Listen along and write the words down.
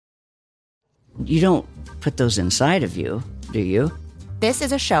you don't put those inside of you, do you? This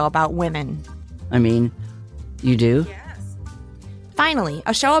is a show about women. I mean, you do? Yes. Finally,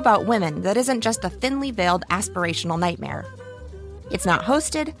 a show about women that isn't just a thinly veiled aspirational nightmare. It's not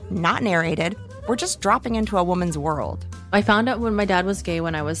hosted, not narrated. We're just dropping into a woman's world. I found out when my dad was gay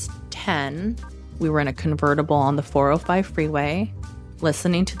when I was 10. We were in a convertible on the 405 freeway,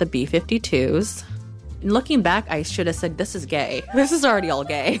 listening to the B-52s. And looking back, I should have said, this is gay. This is already all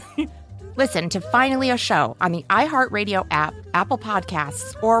gay. Listen to Finally a Show on the iHeartRadio app, Apple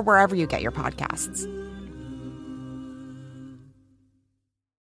Podcasts, or wherever you get your podcasts.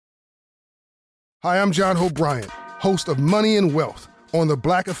 Hi, I'm John Hope Bryant, host of Money and Wealth on the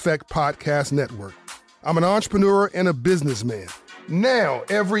Black Effect Podcast Network. I'm an entrepreneur and a businessman. Now,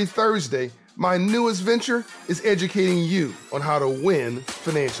 every Thursday, my newest venture is educating you on how to win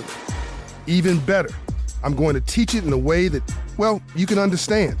financially. Even better, I'm going to teach it in a way that, well, you can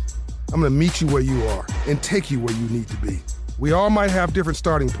understand. I'm going to meet you where you are and take you where you need to be. We all might have different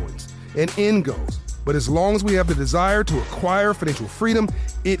starting points and end goals, but as long as we have the desire to acquire financial freedom,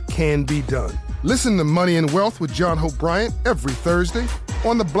 it can be done. Listen to Money and Wealth with John Hope Bryant every Thursday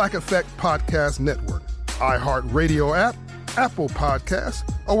on the Black Effect Podcast Network, iHeartRadio app, Apple Podcasts,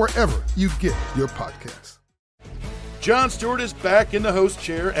 or wherever you get your podcasts. Jon Stewart is back in the host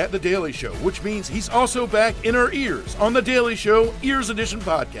chair at The Daily Show, which means he's also back in our ears on The Daily Show Ears Edition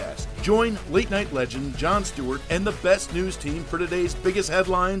podcast. Join late-night legend Jon Stewart and the best news team for today's biggest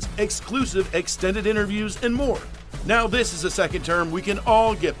headlines, exclusive extended interviews, and more. Now this is a second term we can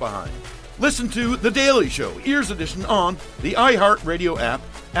all get behind. Listen to The Daily Show Ears Edition on the iHeartRadio app,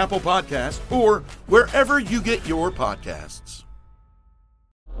 Apple Podcasts, or wherever you get your podcasts.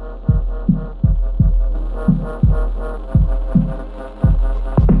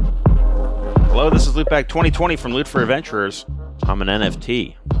 Hello, this is Loopback 2020 from Loot for Adventurers. I'm an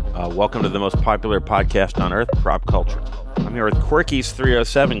NFT. Welcome to the most popular podcast on Earth, Prop Culture. I'm here with Quirky's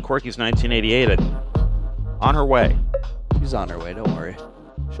 307, Quirky's 1988. On her way. She's on her way, don't worry.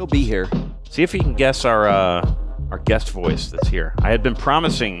 She'll be here. See if you can guess our guest voice that's here. I had been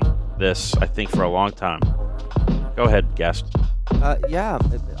promising this, I think, for a long time. Go ahead, guest. Yeah,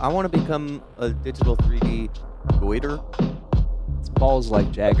 I want to become a digital 3D goiter. It's Balls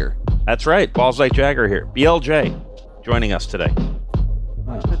Like Jagger. That's right, Balls Like Jagger here. BLJ joining us today.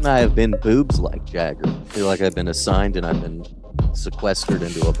 Why shouldn't I have been Boobs Like Jagger? I feel like I've been assigned and I've been sequestered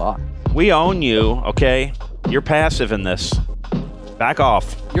into a box. We own you, okay? You're passive in this. Back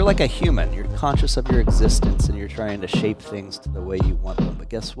off. You're like a human. You're conscious of your existence and you're trying to shape things to the way you want them. But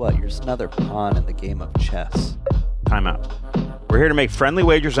guess what? You're just another pawn in the game of chess. Time out. We're here to make friendly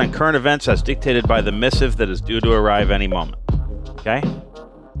wagers on current events as dictated by the missive that is due to arrive any moment. Okay?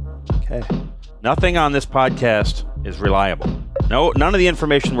 Okay. Nothing on this podcast is reliable. No, none of the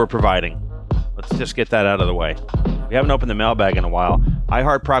information we're providing. Let's just get that out of the way. We haven't opened the mailbag in a while.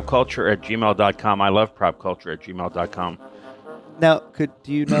 iHeartPropCulture@gmail.com. I love propculture@gmail.com. Now,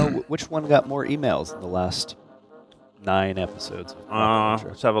 do you know which one got more emails in the last 9 episodes of Prop Culture?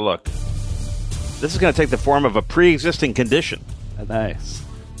 Let's have a look. This is going to take the form of a pre-existing condition. Nice.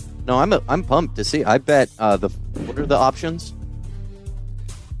 No, I'm pumped to see. I bet what are the options?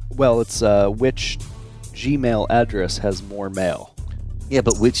 Well, it's which Gmail address has more mail. Yeah,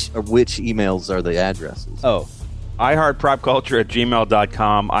 but which emails are the addresses? Oh.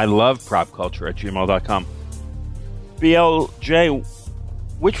 iHeartPropCulture@gmail.com. I love propculture@gmail.com. BLJ,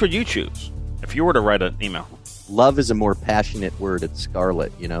 which would you choose if you were to write an email? Love is a more passionate word. It's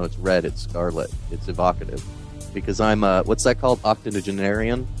scarlet. You know, it's red. It's scarlet. It's evocative. Because I'm what's that called?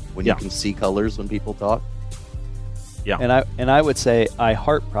 Octogenarian. When you can see colors when people talk. Yeah. And I would say I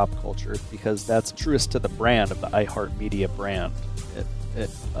heart Prop Culture because that's truest to the brand of the iHeartMedia brand. It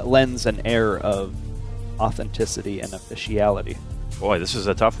lends an air of authenticity and officiality. Boy, this is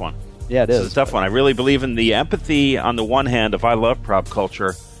a tough one. Yeah, This is a tough one. I really believe in the empathy on the one hand of I love prop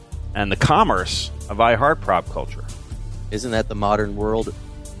culture and the commerce of I heart prop culture. Isn't that the modern world?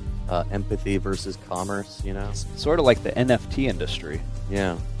 Empathy versus commerce, you know? Sort of like the NFT industry.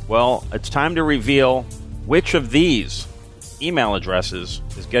 Yeah. Well, it's time to reveal which of these email addresses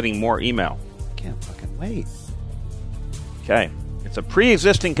is getting more email. I can't fucking wait. Okay. It's a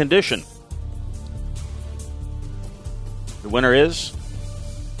pre-existing condition. The winner is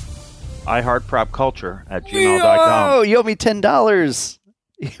iHeartPropCulture@gmail.com. Oh, you owe me $10.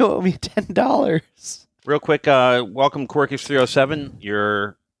 You owe me $10. Real quick, welcome Quirky's 307.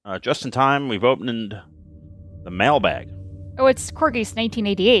 You're just in time. We've opened the mailbag. Oh, it's Quirky's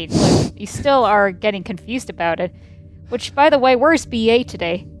 1988. Like, you still are getting confused about it. Which, by the way, where's BA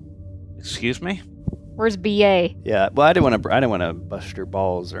today? Excuse me? Where's BA? Yeah, well, I didn't want to bust your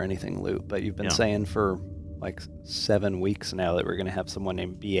balls or anything, Luke, but you've been saying for like 7 weeks now that we're going to have someone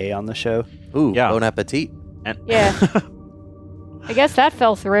named BA on the show. Ooh, bon appetit. Yeah. I guess that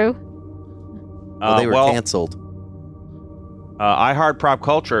fell through. Well, they were canceled.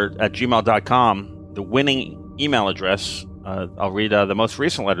 iHeartPropCulture@gmail.com, the winning email address. I'll read the most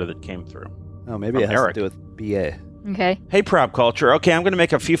recent letter that came through. Oh, maybe it has to do with BA. Okay. Hey, Prop Culture. Okay, I'm going to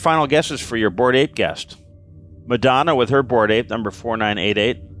make a few final guesses for your Bored Ape guest. Madonna with her Bored Ape, number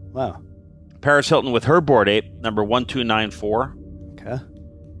 4988. Wow. Paris Hilton with her Bored Ape, number 1294. Okay.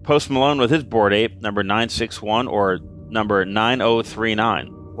 Post Malone with his Bored Ape, number 961 or number 9039.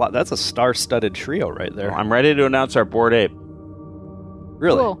 Wow, that's a star-studded trio right there. Well, I'm ready to announce our Bored Ape.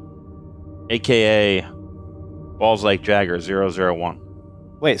 Really? Cool. A.K.A. Balls Like Jagger 001.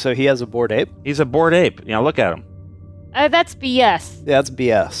 Wait, so he has a Bored Ape? He's a Bored Ape. Look at him. That's BS. Yeah, that's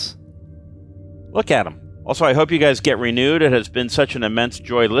BS. Look at him. Also, I hope you guys get renewed. It has been such an immense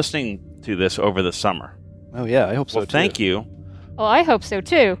joy listening to this over the summer. Oh, yeah, I hope so, well, too. Thank you. Well, I hope so,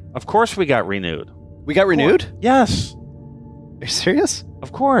 too. Of course we got renewed. We got renewed? Yes. Are you serious?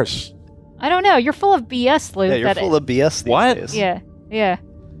 Of course. I don't know. You're full of BS, Luke. Yeah, you're full of BS these days. Yeah.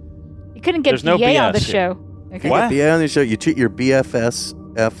 You couldn't get There's no BA on BS the here. show. Okay. You get BA on the show, you treat your BFFs.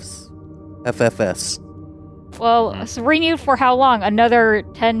 Well, it's renewed for how long? Another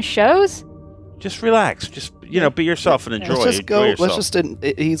 10 shows? Just relax. Just, be yourself and enjoy. Let's just go. Enjoy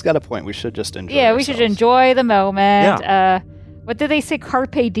yourself. He's got a point. We should just enjoy Yeah, we should ourselves. enjoy the moment. Yeah. What did they say?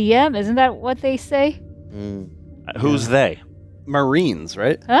 Carpe diem? Isn't that what they say? Who's they? Marines,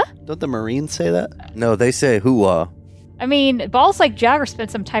 right? Huh? Don't the Marines say that? No, they say hooah. I mean, Balls Like Jagger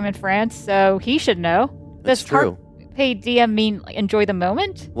spent some time in France, so he should know. That's Does true. Carpe diem mean enjoy the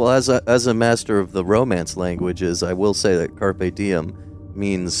moment? Well, as a master of the Romance languages, I will say that carpe diem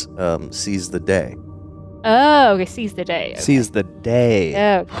means seize the day. Oh, okay, seize the day. Okay. Seize the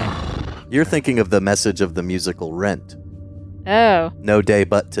day. Okay. You're thinking of the message of the musical Rent. Oh. No day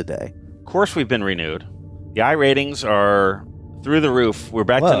but today. Of course we've been renewed. The iRatings are through the roof. We're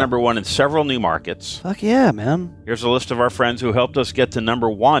back Whoa. to number 1 in several new markets. Fuck yeah, man. Here's a list of our friends who helped us get to number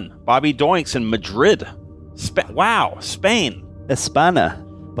 1. Bobby Doinks in Madrid. Wow, Spain. Espana.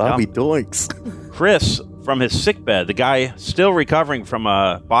 Bobby Doinks. Chris from his sickbed, the guy still recovering from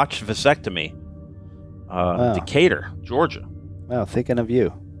a botched vasectomy. Wow. Decatur, Georgia. Wow, thinking of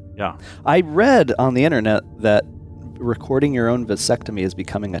you. Yeah. I read on the internet that recording your own vasectomy is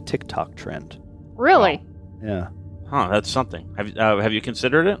becoming a TikTok trend. Really? Yeah. Huh, that's something. Have you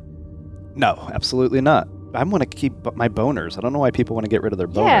considered it? No, absolutely not. I want to keep my boners. I don't know why people want to get rid of their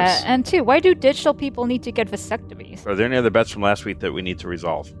boners. Yeah, and two, why do digital people need to get vasectomies? Are there any other bets from last week that we need to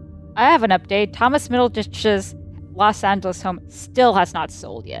resolve? I have an update. Thomas Middleditch's Los Angeles home still has not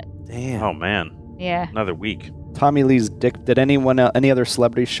sold yet. Damn. Oh, man. Yeah. Another week. Tommy Lee's dick. Did any other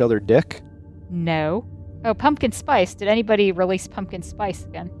celebrities show their dick? No. Oh, Pumpkin Spice. Did anybody release Pumpkin Spice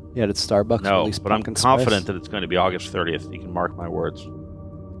again? Yeah, did Starbucks No, release but I'm Pumpkin confident Spice? that it's going to be August 30th. You can mark my words.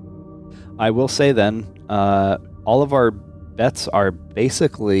 I will say then, all of our bets are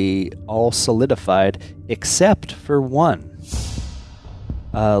basically all solidified except for one.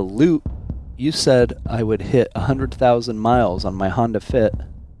 Luke, you said I would hit 100,000 miles on my Honda Fit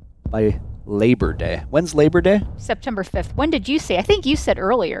by Labor Day. When's Labor Day? September 5th. When did you say? I think you said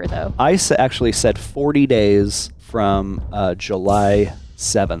earlier, though. I actually said 40 days from July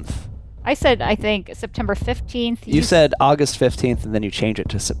 7th. I said, I think, September 15th. You said August 15th, and then you changed it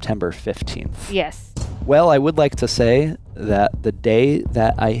to September 15th. Yes. Well, I would like to say that the day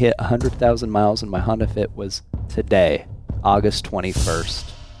that I hit 100,000 miles in my Honda Fit was today, August 21st.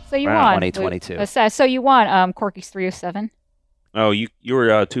 So you Wow. won. 2022. So you won Corky's 307. Oh, you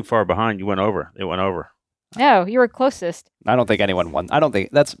were too far behind. You went over. It went over. No, you were closest. I don't think anyone won. I don't think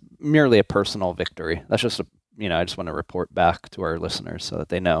that's merely a personal victory. That's just I just want to report back to our listeners so that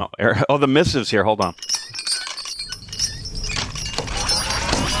they know. Oh, the missives here. Hold on.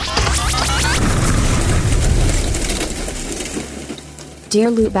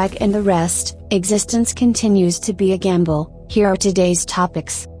 Dear Lootbag and the rest, existence continues to be a gamble. Here are today's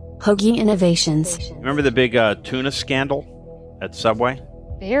topics. Hoagie innovations. Remember the big tuna scandal at Subway?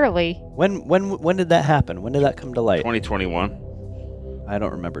 Barely. When did that happen? When did that come to light? 2021. I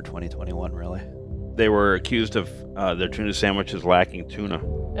don't remember 2021 really. They were accused of their tuna sandwiches lacking tuna.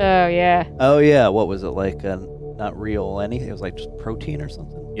 Oh, yeah. Oh yeah, what was it like? Not real anything. It was like just protein or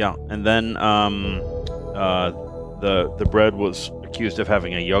something. Yeah, and then the bread was accused of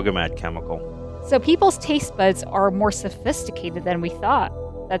having a yoga mat chemical. So people's taste buds are more sophisticated than we thought.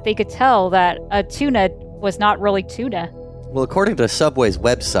 That they could tell that a tuna was not really tuna. Well, according to Subway's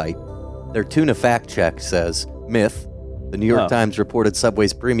website, Their tuna fact check says, myth, the New York Times reported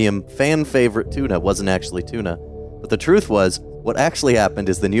Subway's premium fan favorite tuna wasn't actually tuna. But the truth was, what actually happened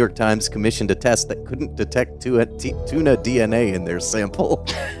is the New York Times commissioned a test that couldn't detect tuna DNA in their sample.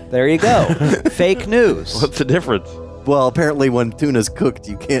 There you go. Fake news. What's the difference? Well, apparently when tuna's cooked,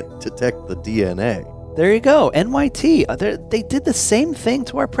 you can't detect the DNA. There you go. NYT. They did the same thing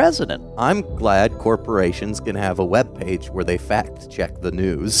to our president. I'm glad corporations can have a webpage where they fact-check the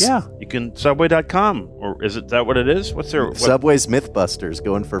news. Yeah. You can, Subway.com. Or is that what it is? What's their... Subway's Mythbusters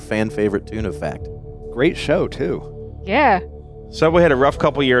going for fan-favorite tuna fact. Great show, too. Yeah. Subway had a rough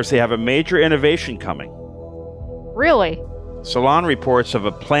couple years. They have a major innovation coming. Really? Salon reports of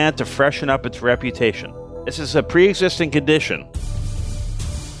a plan to freshen up its reputation. This is a pre-existing condition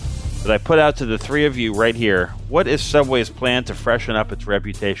that I put out to the three of you right here. What is Subway's plan to freshen up its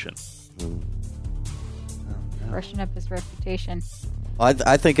reputation? Freshen up his reputation.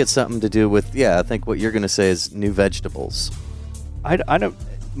 I think it's something to do with, I think what you're going to say is new vegetables. I don't.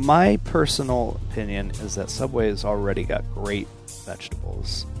 My personal opinion is that Subway's already got great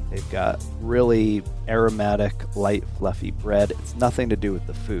vegetables. They've got really aromatic, light, fluffy bread. It's nothing to do with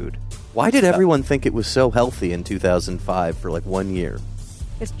the food. Why did everyone think it was so healthy in 2005 for like 1 year?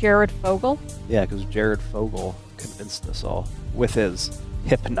 It's Jared Fogle? Yeah, because Jared Fogle convinced us all with his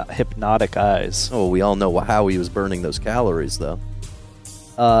hypnotic eyes. Oh, we all know how he was burning those calories, though.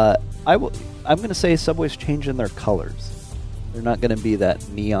 I'm going to say Subway's changing their colors. They're not going to be that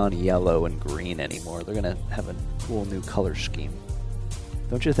neon yellow and green anymore. They're going to have a cool new color scheme.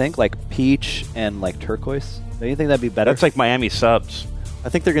 Don't you think? Like peach and like turquoise? Don't you think that'd be better? That's like Miami Subs. I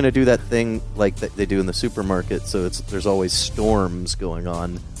think they're going to do that thing like that they do in the supermarket, so there's always storms going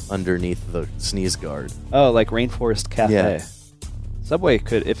on underneath the sneeze guard. Oh, like Rainforest Cafe. Yeah. Subway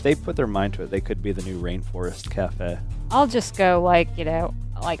could, if they put their mind to it, they could be the new Rainforest Cafe. I'll just go like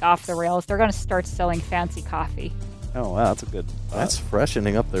off the rails. They're going to start selling fancy coffee. Oh, wow, that's a good... That's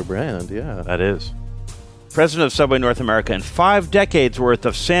freshening up their brand, yeah. That is. President of Subway North America, in 5 decades worth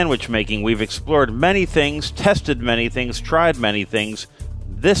of sandwich making, we've explored many things, tested many things, tried many things.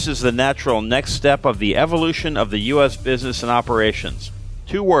 This is the natural next step of the evolution of the U.S. business and operations.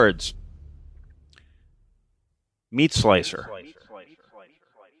 2 words. Meat slicer.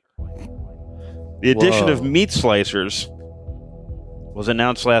 The addition of meat slicers was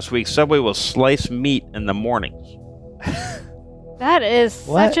announced last week. Subway will slice meat in the mornings. That is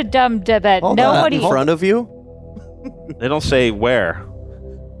such a dumb debate. Nobody in front of you? They don't say where.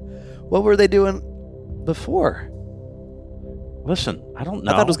 What were they doing before? Listen, I don't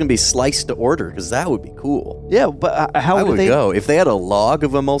know. I thought it was going to be sliced to order, because that would be cool. Yeah, but how I would would they go if they had a log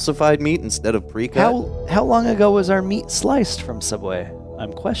of emulsified meat instead of pre-cut. How long ago was our meat sliced from Subway?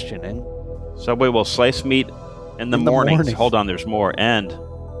 I'm questioning. Subway will slice meat in the mornings. Hold on, there's more. And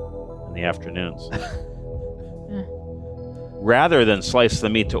in the afternoons. Rather than slice the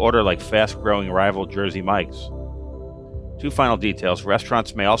meat to order like fast-growing rival Jersey Mike's. 2 final details.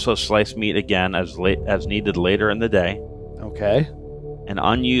 Restaurants may also slice meat again as needed later in the day. Okay. And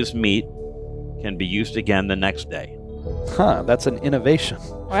unused meat can be used again the next day. Huh, that's an innovation.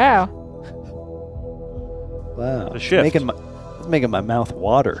 Wow. Wow. The shift. It's making my mouth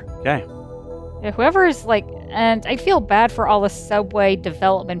water. Okay. Yeah, whoever's and I feel bad for all the Subway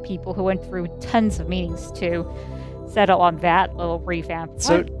development people who went through tons of meetings to settle on that little revamp.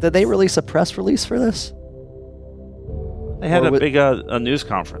 So, did they release a press release for this? They had a big news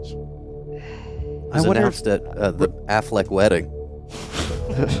conference. It was announced at the Affleck wedding.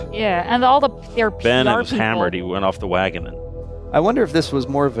 Yeah, and their PR Ben was people. hammered. He went off the wagon. I wonder if this was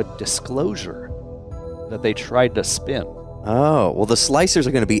more of a disclosure that they tried to spin. Oh, well, the slicers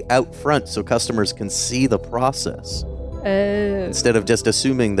are going to be out front so customers can see the process. Instead of just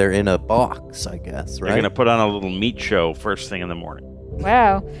assuming they're in a box, I guess, right? They're going to put on a little meat show first thing in the morning.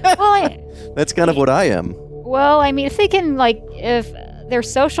 Wow. Well, that's kind of what I am. Well, I mean, if they can, if their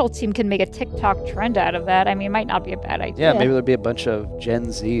social team can make a TikTok trend out of that, I mean, it might not be a bad idea. Yeah, maybe there'd be a bunch of Gen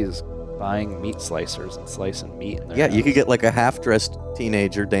Zs buying meat slicers and slicing meat in their house. You could get like a half-dressed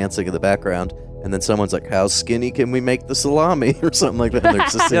teenager dancing in the background, and then someone's like, how skinny can we make the salami? Or something like that. And they're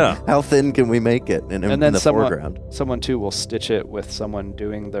just saying, how thin can we make it in the foreground? Someone, too, will stitch it with someone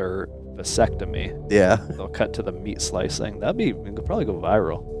doing their vasectomy. Yeah. They'll cut to the meat slicing. It could probably go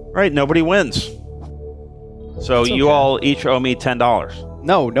viral. Right, nobody wins. So you all each owe me $10.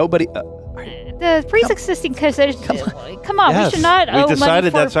 No, nobody... the pre-existing condition... Come on, yes, we should not owe money for... We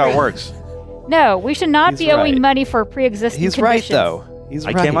decided that's how it works. No, we should not be owing money for pre-existing conditions. He's right, though. He's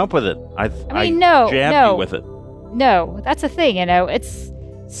right. I came up with it. I mean, no, jabbed you with it. No, that's the thing, It's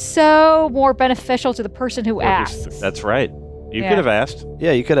so more beneficial to the person who asks. That's right. You could have asked.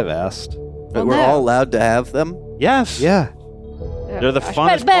 Yeah, you could have asked. But we're all allowed to have them? Yes. Yeah. They're the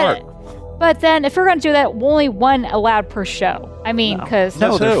funnest part. But then, if we're going to do that, only one allowed per show. I mean, because...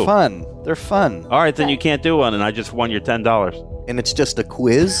 No, they're who? fun. They're fun. All right, then you can't do one, and I just won your $10. And it's just a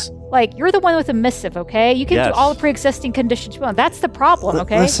quiz? Like, you're the one with the missive, okay? You can Yes. do all the pre-existing conditions you want. That's the problem,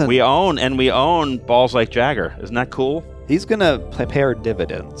 okay? Listen, We own Balls Like Jagger. Isn't that cool? he's going to pay our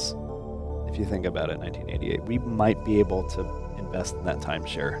dividends. If you think about it, 1988, we might be able to invest in that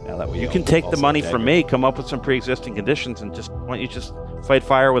timeshare now that we You own can take the Balls money Like from Jagger. me, come up with some pre-existing conditions, and why don't you just fight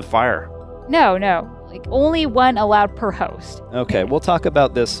fire with fire? No. Like, only one allowed per host. Okay, we'll talk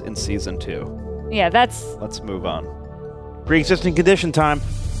about this in season 2. Yeah, that's... Let's move on. Pre-existing condition time.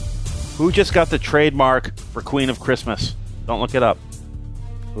 Who just got the trademark for Queen of Christmas? Don't look it up.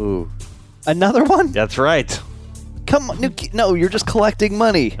 Ooh. Another one? That's right. Come on. No, you're just collecting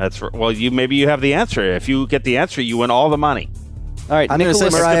money. That's right. Well, maybe you have the answer. If you get the answer, you win all the money. All right, I'm going to say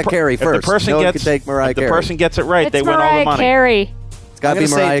Nicholas, Mariah Carey first. If the person No one gets can take Mariah if the Carey. person gets it right, It's they win all the Mariah money. Carey. It's got to be I'm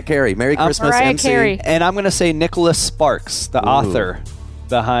gonna say- Mariah Carey. Merry Christmas, Mariah MC. Carey. And I'm going to say Nicholas Sparks, the Ooh. author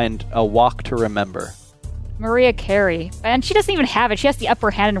behind A Walk to Remember. Maria Carey. And she doesn't even have it. She has the upper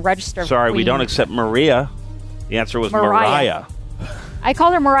hand in Register of Sorry, we Queen. don't accept Maria. The answer was Mariah. Mariah. I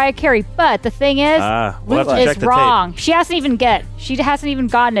called her Mariah Carey, but the thing is, We'll have to Luke check is the wrong. She hasn't even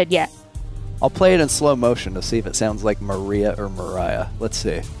gotten it yet. I'll play it in slow motion to see if it sounds like Maria or Mariah. Let's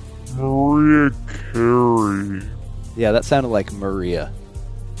see. Maria Carey. Yeah, that sounded like Maria.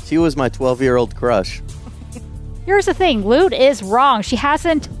 She was my 12-year-old crush. Here's the thing. Lute is wrong. She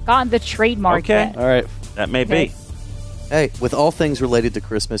hasn't gotten the trademark Okay. yet. All right. That may Okay. be. Hey, with all things related to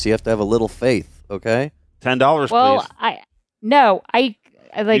Christmas, you have to have a little faith, okay? $10, Well, please.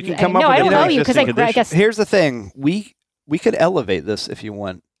 I like. You can come up no, with I a don't know you because I pre-existing guess Here's the thing. We could elevate this if you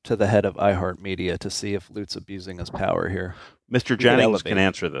want to the head of iHeartMedia to see if Lute's abusing his power here. Mr. Jennings elevate can it.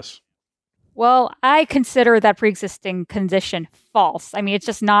 answer this. Well, I consider that pre-existing condition false. I mean, it's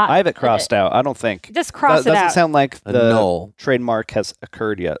just not. I have it crossed out. I don't think. Just cross that it doesn't out. sound like A the null. trademark has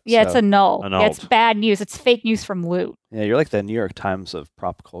occurred yet. Yeah, it's so- a null. Annulled. Yeah, it's bad news. It's fake news from Lute. Yeah, you're like the New York Times of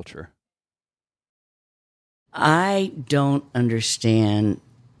prop culture. I don't understand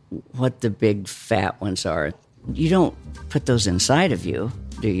what the big fat ones are. You don't put those inside of you,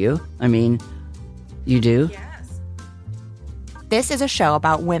 do you? I mean, you do? This is a show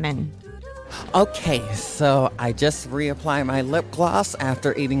about women. Okay, so I just reapplied my lip gloss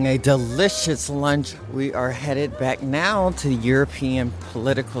after eating a delicious lunch. We are headed back now to European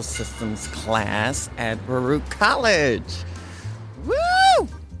Political Systems class at Baruch College. Woo!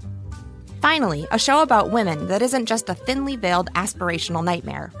 Finally, a show about women that isn't just a thinly veiled aspirational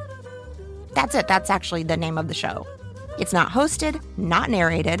nightmare. That's it. That's actually the name of the show. It's not hosted, not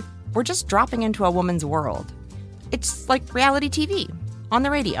narrated. We're just dropping into a woman's world. It's like reality TV on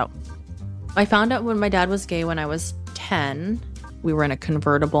the radio. I found out when my dad was gay when I was 10. We were in a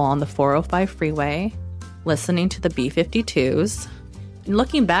convertible on the 405 freeway, listening to the B-52s. And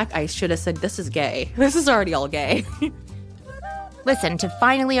looking back, I should have said, this is gay. This is already all gay. Listen to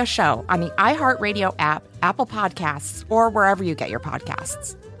Finally a Show on the iHeartRadio app, Apple Podcasts, or wherever you get your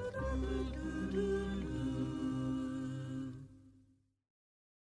podcasts.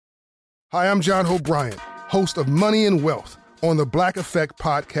 Hi, I'm John Hope Bryant, host of Money and Wealth on the Black Effect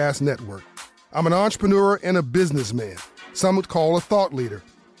Podcast Network. I'm an entrepreneur and a businessman. Some would call a thought leader.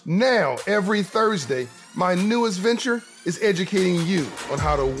 Now, every Thursday, my newest venture is educating you on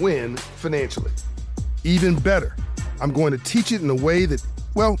how to win financially. Even better, I'm going to teach it in a way that,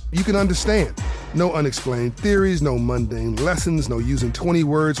 well, you can understand. No unexplained theories, no mundane lessons, no using 20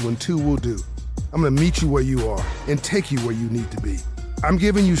 words when 2 will do. I'm going to meet you where you are and take you where you need to be. I'm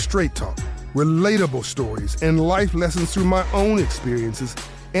giving you straight talk, relatable stories, and life lessons through my own experiences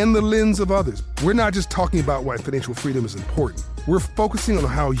and the lens of others. We're not just talking about why financial freedom is important. We're focusing on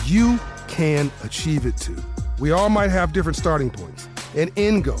how you can achieve it too. We all might have different starting points and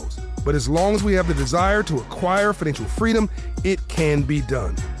end goals, but as long as we have the desire to acquire financial freedom, it can be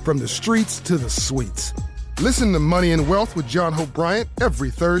done. From the streets to the suites. Listen to Money and Wealth with John Hope Bryant every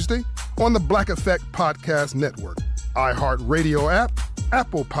Thursday on the Black Effect Podcast Network, iHeartRadio app,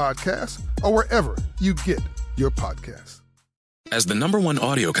 Apple Podcasts, or wherever you get your podcasts. As the #1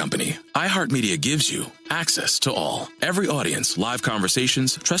 audio company, iHeartMedia gives you access to all. Every audience, live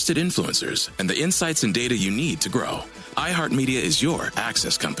conversations, trusted influencers, and the insights and data you need to grow. iHeartMedia is your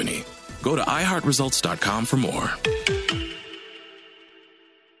access company. Go to iHeartResults.com for more.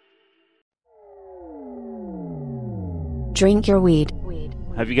 Drink your weed.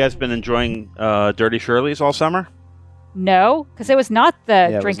 Have you guys been enjoying Dirty Shirley's all summer? No, because it was not the Yeah,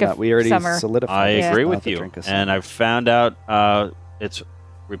 it drink was of not. We already summer. solidified. I it's agree not with the you. drink of And summer. I've found out its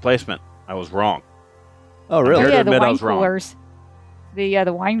replacement. I was wrong. Oh, I'm really? here to yeah, the admit I wine was wrong. coolers.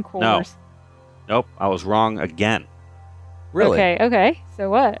 The wine coolers. Nope, I was wrong again. Really? Okay. So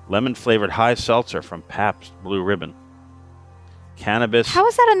what? Lemon-flavored high seltzer from Pabst Blue Ribbon. Cannabis. How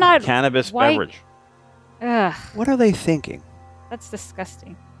is that a not Cannabis white? beverage. Ugh, What are they thinking? that's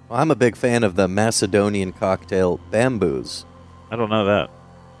disgusting. Well, I'm a big fan of the Macedonian cocktail Bamboos. I don't know that.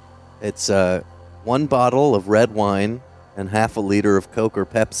 It's 1 bottle of red wine and half a liter of Coke or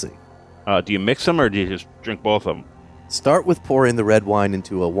Pepsi. Do you mix them or do you just drink both of them? Start with pouring the red wine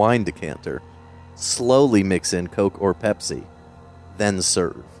into a wine decanter. Slowly mix in Coke or Pepsi. Then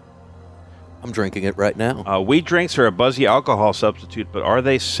serve. I'm drinking it right now. Weed drinks are a buzzy alcohol substitute, but are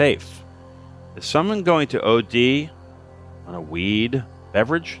they safe? Is someone going to OD on a weed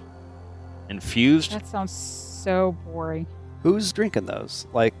beverage? Infused? That sounds so boring. Who's drinking those?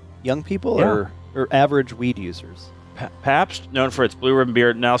 Like young people Yeah. or average weed users? Pabst, known for its Blue Ribbon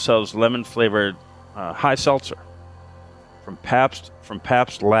beer, now sells lemon-flavored high seltzer. From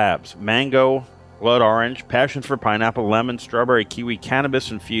Pabst Labs. Mango, blood orange, passion for pineapple, lemon, strawberry, kiwi,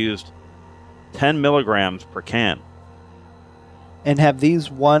 cannabis-infused, 10 milligrams per can. And have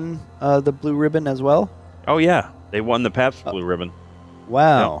these won the Blue Ribbon as well? Oh, yeah. They won the Pabst Blue Ribbon.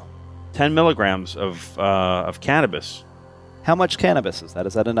 Wow. 10 milligrams of cannabis. How much cannabis is that?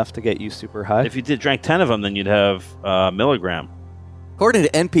 Is that enough to get you super high? If you drank 10 of them, then you'd have a milligram. According to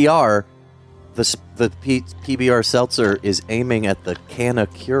NPR, the PBR seltzer is aiming at the Canna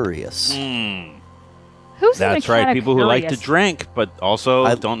Curious. Who's That's even right. kinda People who like to curious? drink, but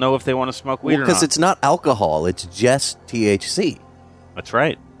also don't know if they want to smoke weed or Because not. it's not alcohol, it's just THC. That's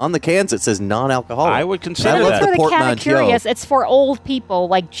right. On the cans, it says non-alcoholic. I would So consider it's that. for the portmanteau. kind of curious. It's for old people,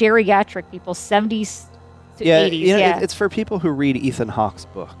 like geriatric people, 70s to 80s. you know, Yeah. it's for people who read Ethan Hawke's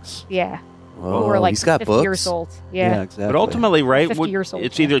books. Yeah. Oh, Who are like he's got 50 years books? old. Yeah. exactly. But ultimately, right, 50 years old,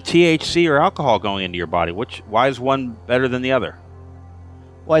 it's yeah. either THC or alcohol going into your body. Why is one better than the other?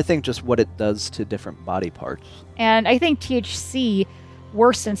 Well, I think just what it does to different body parts. And I think THC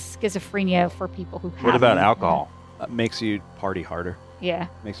worsens schizophrenia for people who have What about it. alcohol? Makes you party harder. Yeah.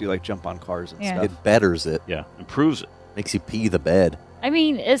 Makes you like jump on cars and Yeah. stuff. It betters it. Yeah, improves it. Makes you pee the bed. I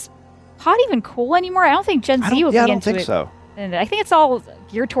mean, is pot even cool anymore? I don't think Gen Z would be I don't into think it. so. And I think it's all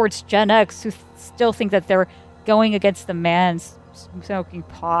geared towards Gen X, who still think that they're going against the man smoking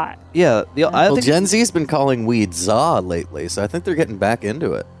pot. Yeah, I Well, think Gen Z's been calling weed za lately, so I think they're getting back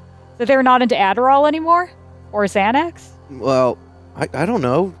into it. So they're not into Adderall anymore? Or Xanax? Well, I don't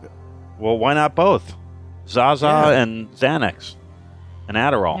know. Well, why not both? Zaza Yeah. and Xanax and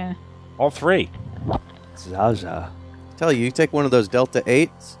Adderall. Yeah. All three. Zaza. Tell you take one of those Delta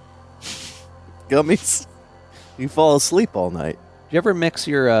 8s gummies, you fall asleep all night. Do you ever mix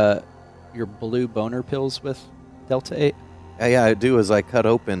your blue boner pills with Delta 8? Yeah, I do. As I cut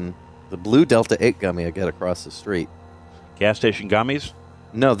open the blue Delta 8 gummy I get across the street. Gas station gummies?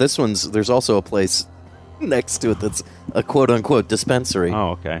 No, this one's. There's also a place next to it that's a quote unquote dispensary.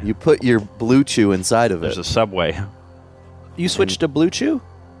 Oh, okay. You put your Blue Chew inside of There's it. a Subway. You switched to Blue Chew?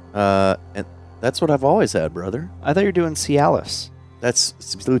 And that's what I've always had, brother. I thought you were doing Cialis.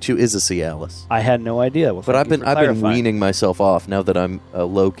 Blue Chew is a Cialis. I had no idea. Well, But I've been weaning myself off now that I'm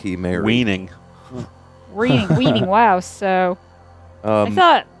low key married. Weaning. Weaning, wow. So I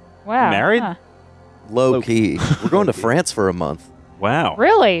thought, wow. Married? huh. Low key. We're going to France for a month. Wow.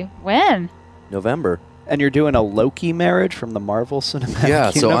 Really? When? November. And you're doing a Loki marriage from the Marvel Cinematic Yeah,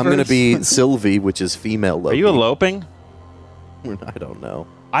 so I'm going to Universe? be Sylvie, which is female Loki. Are you eloping? I don't know.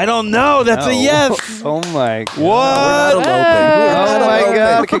 I don't know. That's a No. yes. Oh my god. We're not eloping. We're not Oh my eloping.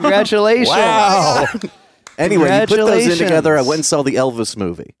 god, congratulations. Wow. Anyway, you put those in Congratulations. together. I went and saw the Elvis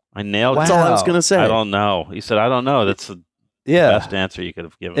movie. I nailed That's it. all I was going to say. I don't know. He said, I don't know. That's the Yeah. best answer you could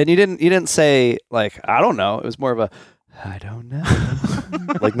have given. And you didn't say like I don't know. It was more of a I don't know.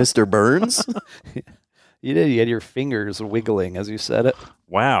 Like Mr. Burns? You did. You had your fingers wiggling as you said it.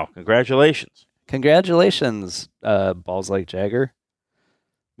 Wow. Congratulations. Congratulations, Balls Like Jagger.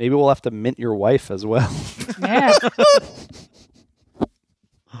 Maybe we'll have to mint your wife as well. Yeah.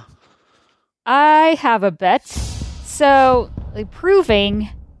 I have a bet. So, proving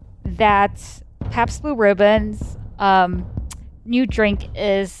that Pabst Blue Ribbon's new drink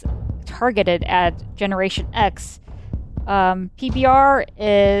is targeted at Generation X. PBR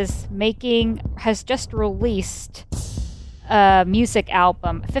has just released a music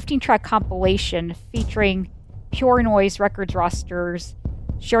album, a 15-track compilation featuring Pure Noise Records rosters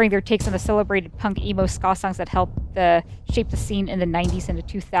sharing their takes on the celebrated punk emo ska songs that helped shape the scene in the 90s and the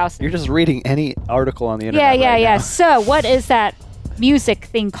 2000s. You're just reading any article on the internet. Yeah. right now. So, what is that music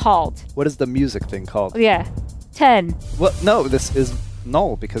thing called? What is the music thing called? Yeah. 10. Well, no, this is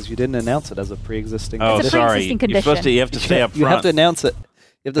No, because you didn't announce it as a pre-existing. Oh, It's a sorry. pre-existing You have to say up front. You have to announce it.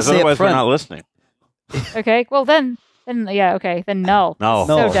 You have to say otherwise up front. we're not listening. Okay, well then yeah, okay, then no. No.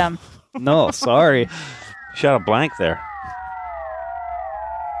 So dumb. No, sorry. Shot a blank there.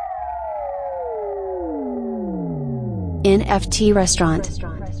 NFT Restaurant.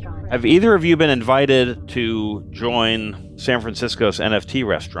 Have either of you been invited to join San Francisco's NFT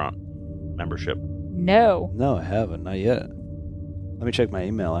restaurant membership? No. No, I haven't. Not yet. Let me check my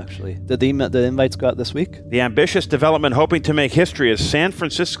email, actually. Did the invites go out this week? The ambitious development hoping to make history is San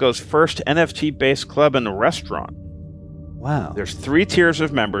Francisco's first NFT-based club and restaurant. Wow. There's 3 tiers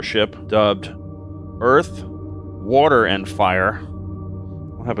of membership, dubbed Earth, Water, and Fire.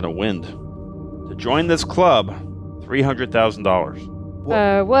 What happened to Wind? To join this club, $300,000.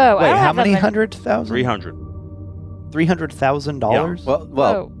 Whoa. Wait, I don't how have that many 100,000? 300. $300,000?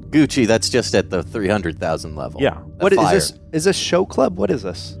 Well, Gucci, that's just at the 300,000 level. Yeah. What is this? Is this show club? What is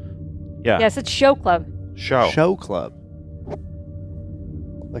this? Yeah. Yes, it's Show Club. Show club.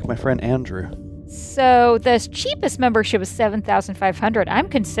 Like my friend Andrew. So the cheapest membership is $7,500. I'm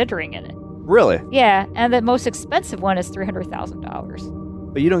considering it. Really? Yeah, and the most expensive one is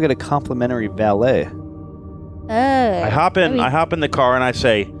 $300,000. But you don't get a complimentary valet. I hop in the car and I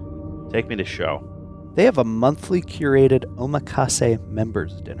say, take me to show. They have a monthly curated omakase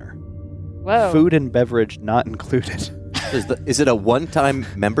members dinner. Whoa. Food and beverage not included. Is it a one-time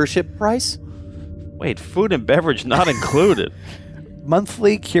membership price? Wait, food and beverage not included.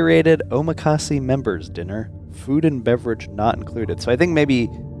 Monthly curated omakase members dinner. Food and beverage not included. So I think maybe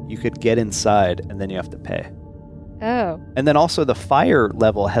you could get inside and then you have to pay. Oh. And then also the Fire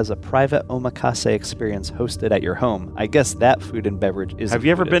level has a private omakase experience hosted at your home. I guess that food and beverage is Have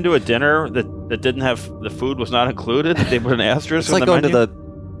you ever been to a dinner that didn't have the food was not included? They put an asterisk It's on like the going menu? to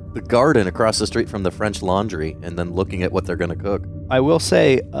the garden across the street from the French Laundry and then looking at what they're going to cook. I will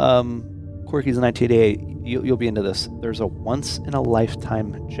say, Corky's 1988, you'll be into this. There's a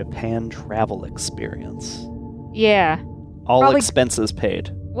once-in-a-lifetime Japan travel experience. Yeah. All Probably- expenses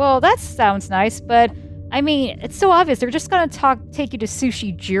paid. Well, that sounds nice, but I mean, it's so obvious. They're just going to take you to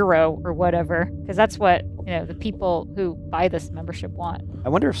Sushi Jiro or whatever, because that's what the people who buy this membership want. I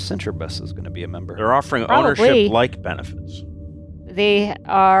wonder if Centribus is going to be a member. They're offering Probably. ownership-like benefits. They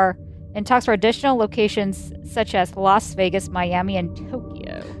are in talks for additional locations such as Las Vegas, Miami, and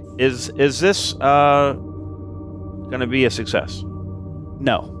Tokyo. Is this going to be a success?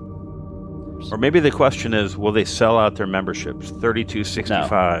 No. Or maybe the question is, will they sell out their memberships?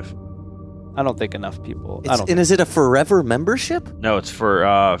 $32.65. I don't think enough people. Is it a forever membership? No, it's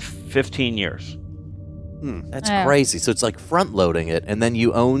for 15 years. That's crazy. So it's like front loading it, and then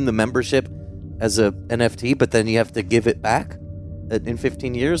you own the membership as a NFT, but then you have to give it back in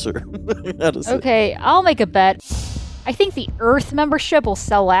 15 years, or how does Okay, I'll make a bet. I think the Earth membership will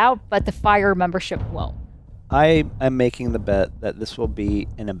sell out, but the Fire membership won't. I am making the bet that this will be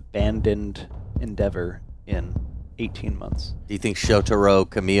an abandoned endeavor in 18 months. Do you think Shotaro,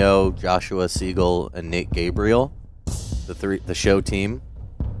 Camillo, Joshua Siegel, and Nate Gabriel, the show team,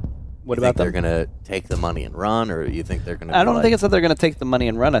 What you about think they're them? going to take the money and run, or you think they're going to? I don't think it's that they're going to take the money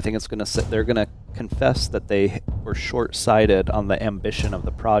and run. I think it's going to they're going to confess that they were short-sighted on the ambition of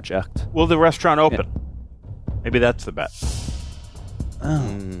the project. Will the restaurant open? Maybe that's the bet.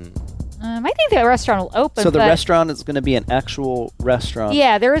 I think the restaurant will open. So the but restaurant is going to be an actual restaurant.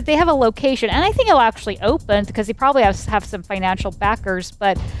 Yeah, they have a location, and I think it'll actually open because they probably have some financial backers.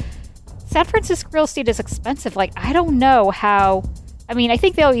 But San Francisco real estate is expensive. Like, I don't know how. I mean, I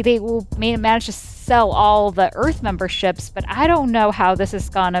think they will manage to sell all the Earth memberships, but I don't know how this is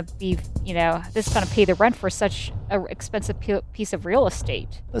gonna be. This is gonna pay the rent for such an expensive piece of real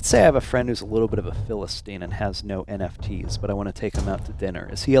estate. Let's say I have a friend who's a little bit of a Philistine and has no NFTs, but I want to take him out to dinner.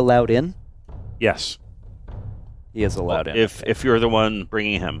 Is he allowed in? Yes. He is allowed in. If you're the one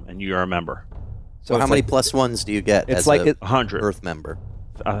bringing him and you're a member. So how many plus ones do you get it's as like a 100 Earth member?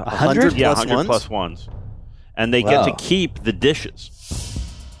 100? Yeah, 100 ones? plus ones. And they get to Wow. keep the dishes.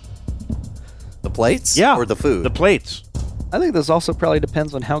 The plates? Yeah. Or the food? The plates. I think this also probably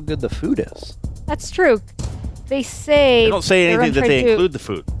depends on how good the food is. That's true. They say They don't say they're anything gonna that try they to do- include the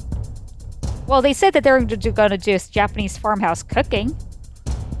food. Well, they said that they're going to do Japanese farmhouse cooking.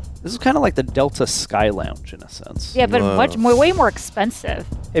 This is kind of like the Delta Sky Lounge in a sense. Yeah, but way more expensive.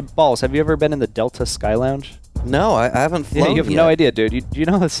 Hey, Balls, have you ever been in the Delta Sky Lounge? No, I haven't flown Yeah, you have yet. no idea, dude. Do you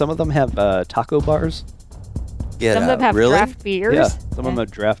know that some of them have taco bars? Get Some of them out. have Really? draft beers. Yeah, some of them have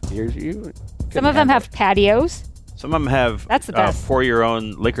draft beers. Some of them have patios. Some of them have That's the best. pour your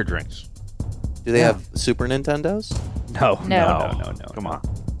own liquor drinks. Do they have Super Nintendos? No. No. Come on.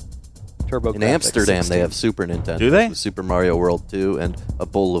 In Amsterdam, they have Super Nintendo. Do they? With Super Mario World 2 and a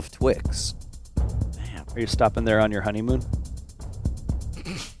bowl of Twix. Damn. Are you stopping there on your honeymoon?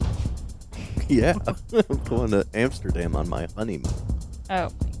 Yeah. I'm going to Amsterdam on my honeymoon. Oh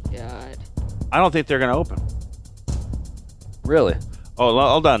my god. I don't think they're going to open. Really? Oh,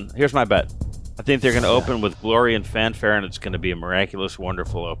 hold on. Here's my bet. I think they're going to open with glory and fanfare, and it's going to be a miraculous,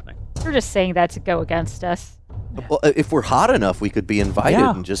 wonderful opening. You're just saying that to go against us. Well, if we're hot enough, we could be invited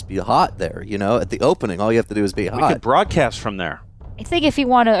Yeah. and just be hot there. You know, at the opening, all you have to do is be We hot. could broadcast from there. I think if you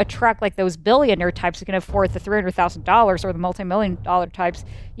want to attract like those billionaire types who can afford the $300,000 or the multi-million-dollar types,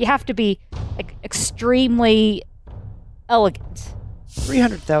 you have to be like extremely elegant.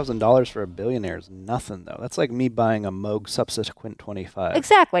 $300,000 for a billionaire is nothing, though. That's like me buying a Moog Subsequent 25.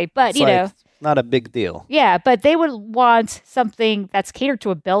 Exactly, but It's you like, know, not a big deal. yeah, but they would want something that's catered to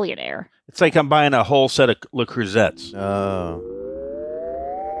a billionaire. It's like I'm buying a whole set of Le Cruzettes. Oh.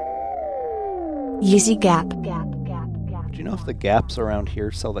 Yeezy Gap. Do you know if the Gaps around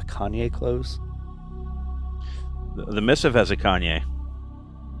here sell the Kanye clothes? The Missive has a Kanye.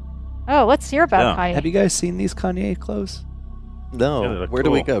 Oh, let's hear about Yeah. Kanye. Have you guys seen these Kanye clothes? No. Yeah, they look Where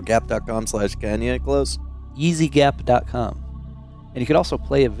do we cool. go? Gap.com/Kanye close? EasyGap.com. And you could also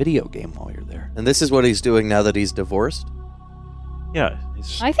play a video game while you're there. And this is what he's doing now that he's divorced? Yeah.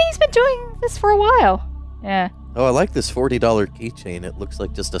 I think he's been doing this for a while. Yeah. Oh, I like this $40 keychain. It looks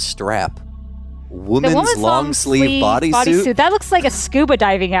like just a strap. The Woman's woman's long sleeve bodysuit? bodysuit. That looks like a scuba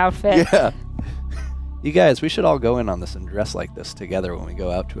diving outfit. Yeah. You guys, we should all go in on this and dress like this together when we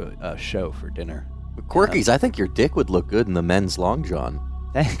go out to a show for dinner. Quirkies, I think your dick would look good in the men's long john.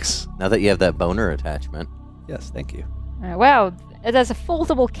 Thanks. Now that you have that boner attachment. Yes, thank you. Wow, it has a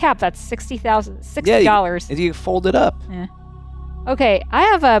foldable cap. That's $60. Yeah, you fold it up. Yeah. Okay, I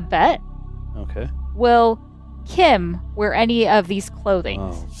have a bet. Okay. Will Kim wear any of these clothing?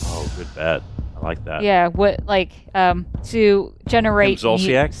 Oh, good bet. I like that. Yeah, what to generate Kim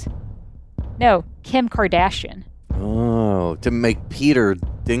Zolciak? views. No, Kim Kardashian. Oh, to make Peter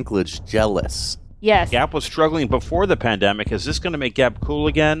Dinklage jealous. Yes. Gap was struggling before the pandemic. Is this going to make Gap cool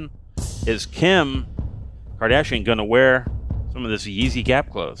again? Is Kim Kardashian going to wear some of this Yeezy Gap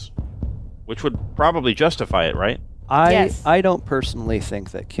clothes? Which would probably justify it, right? I don't personally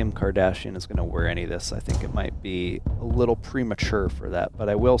think that Kim Kardashian is going to wear any of this. I think it might be a little premature for that. But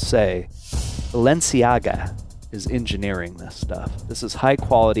I will say, Balenciaga is engineering this stuff. This is high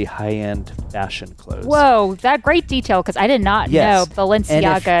quality, high end fashion clothes. Whoa, that great detail because I did not know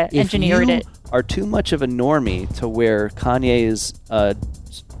Balenciaga And if engineered you it. are too much of a normie to wear Kanye's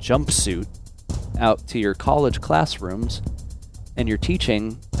jumpsuit out to your college classrooms, and you're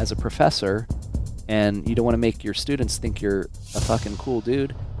teaching as a professor, and you don't want to make your students think you're a fucking cool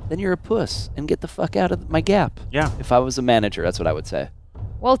dude, then you're a puss and get the fuck out of my Gap. Yeah. If I was a manager, that's what I would say.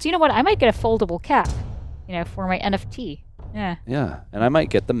 Well, do you know what? I might get a foldable cap, for my NFT. Yeah. Yeah, and I might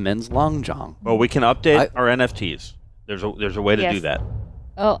get the men's long john. Well, we can update our NFTs. There's a way to Yes. do that.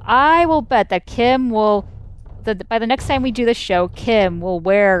 Oh, I will bet that Kim will, by the next time we do the show, Kim will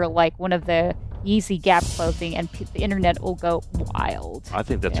wear like one of the Yeezy Gap clothing, and the internet will go wild. I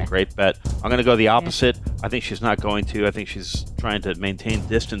think that's a great bet. I'm going to go the opposite. I think she's not going to. I think she's trying to maintain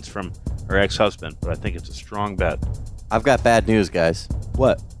distance from her ex-husband, but I think it's a strong bet. I've got bad news, guys.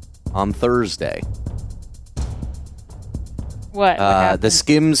 What? On Thursday. What? The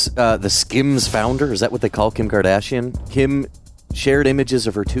Skims founder, is that what they call Kim Kardashian? Kim shared images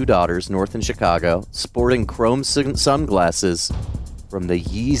of her two daughters, north in Chicago, sporting chrome sunglasses from the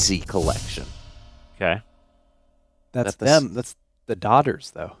Yeezy collection. Okay. That's them. That's the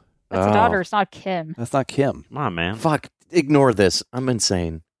daughters, though. That's the daughter. It's not Kim. That's not Kim. Come on, man. Fuck. Ignore this. I'm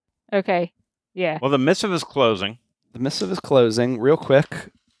insane. Okay. Yeah. Well, the Missive is closing. The Missive is closing. Real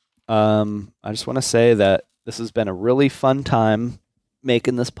quick, I just want to say that this has been a really fun time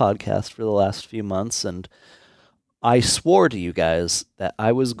making this podcast for the last few months, and I swore to you guys that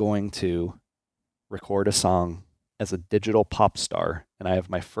I was going to record a song as a digital pop star, and I have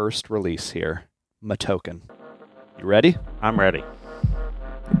my first release here, Matoken. You ready? I'm ready.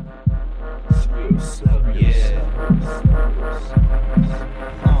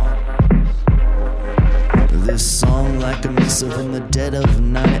 This song like a missive in the dead of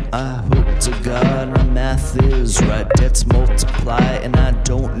night. I hope to God my math is right. Debts multiply and I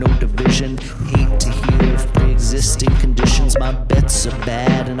don't know division. Hate to hear of pre-existing conditions. My bets are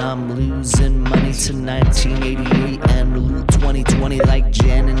bad and I'm losing money to 1988 and Loot 2020. Like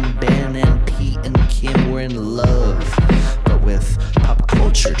Jen and Ben and Pete and Kim were in love, but with pop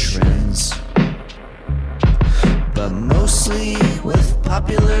culture trends. But mostly with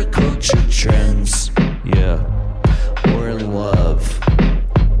popular culture trends. Yeah, we're in love.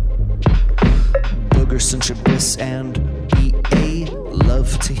 and BA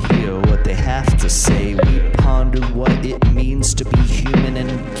love to hear what they have to say. We pondered what it means to be human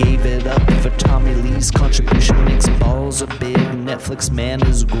and gave it up for Tommy Lee's contribution. Makes balls are big, Netflix man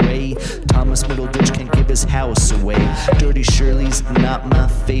is gray. Thomas Middleditch can't give his house away. Dirty Shirley's not my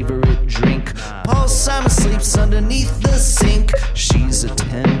favorite drink. Paul Simon sleeps underneath the sink. She's a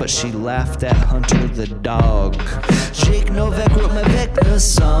 10, but she laughed at Hunter the dog. Jake Novak wrote my Vecna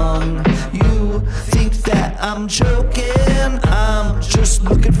song. You think that I'm joking? I'm just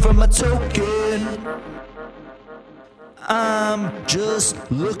looking for my token. I'm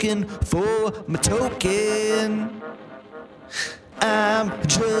just looking for my token. I'm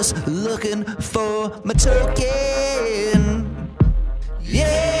just looking for my token.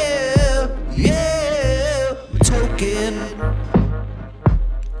 Yeah, yeah, token.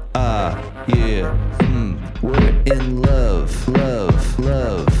 Yeah. We're in love, love,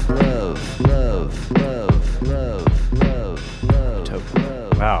 love, love, love, love, love, love,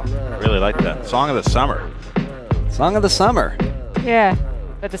 love. Wow, really like that. Song of the summer. Song of the summer. Yeah,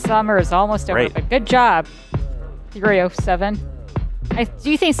 but the summer is almost over. Great. But good job, 307.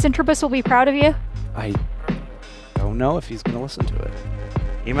 Do you think Centribus will be proud of you? I don't know if he's going to listen to it.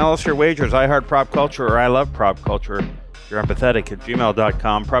 Email us your wagers, iHeartPropCulture or I Love Prop Culture. You're empathetic at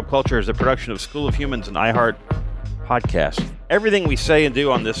gmail.com. Prop Culture is a production of School of Humans and iHeart Podcast. Everything we say and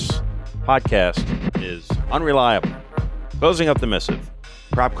do on this podcast is unreliable. Closing up the missive.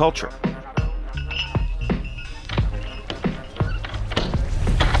 Prop Culture.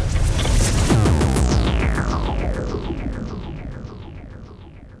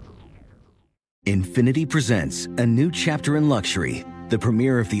 Infiniti presents a new chapter in luxury, the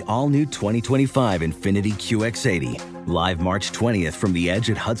premiere of the all-new 2025 Infiniti QX80, live March 20th from the Edge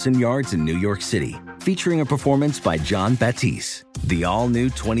at Hudson Yards in New York City, featuring a performance by John Batiste. The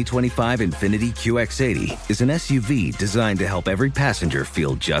all-new 2025 Infiniti QX80 is an SUV designed to help every passenger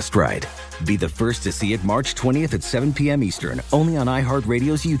feel just right. Be the first to see it March 20th at 7 p.m. Eastern, only on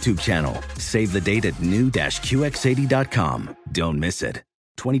iHeartRadio's YouTube channel. Save the date at new-QX80.com. Don't miss it.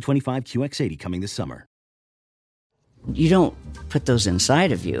 2025 QX80 coming this summer. You don't put those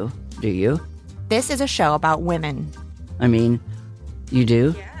inside of you, do you? This is a show about women. I mean, you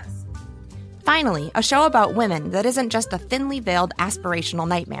do? Finally, a show about women that isn't just a thinly veiled aspirational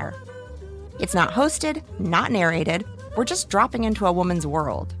nightmare. It's not hosted, not narrated. We're just dropping into a woman's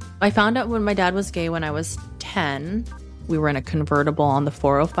world. I found out when my dad was gay when I was 10. We were in a convertible on the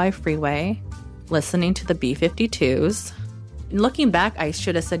 405 freeway, listening to the B-52s. Looking back, I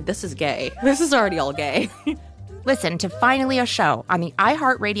should have said, this is gay. This is already all gay. Listen to Finally a Show on the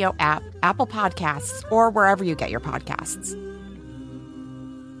iHeartRadio app, Apple Podcasts, or wherever you get your podcasts.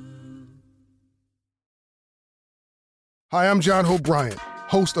 Hi, I'm John Hope Bryant,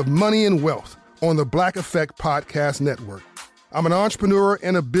 host of Money and Wealth on the Black Effect Podcast Network. I'm an entrepreneur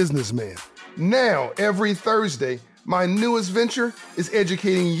and a businessman. Now, every Thursday, my newest venture is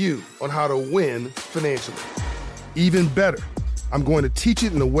educating you on how to win financially. Even better, I'm going to teach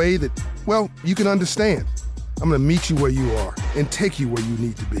it in a way that, well, you can understand. I'm going to meet you where you are and take you where you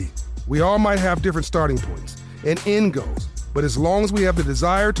need to be. We all might have different starting points and end goals, but as long as we have the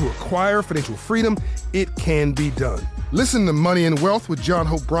desire to acquire financial freedom, it can be done. Listen to Money and Wealth with John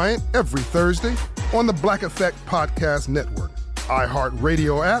Hope Bryant every Thursday on the Black Effect Podcast Network,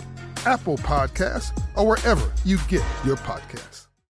 iHeartRadio app, Apple Podcasts, or wherever you get your podcasts.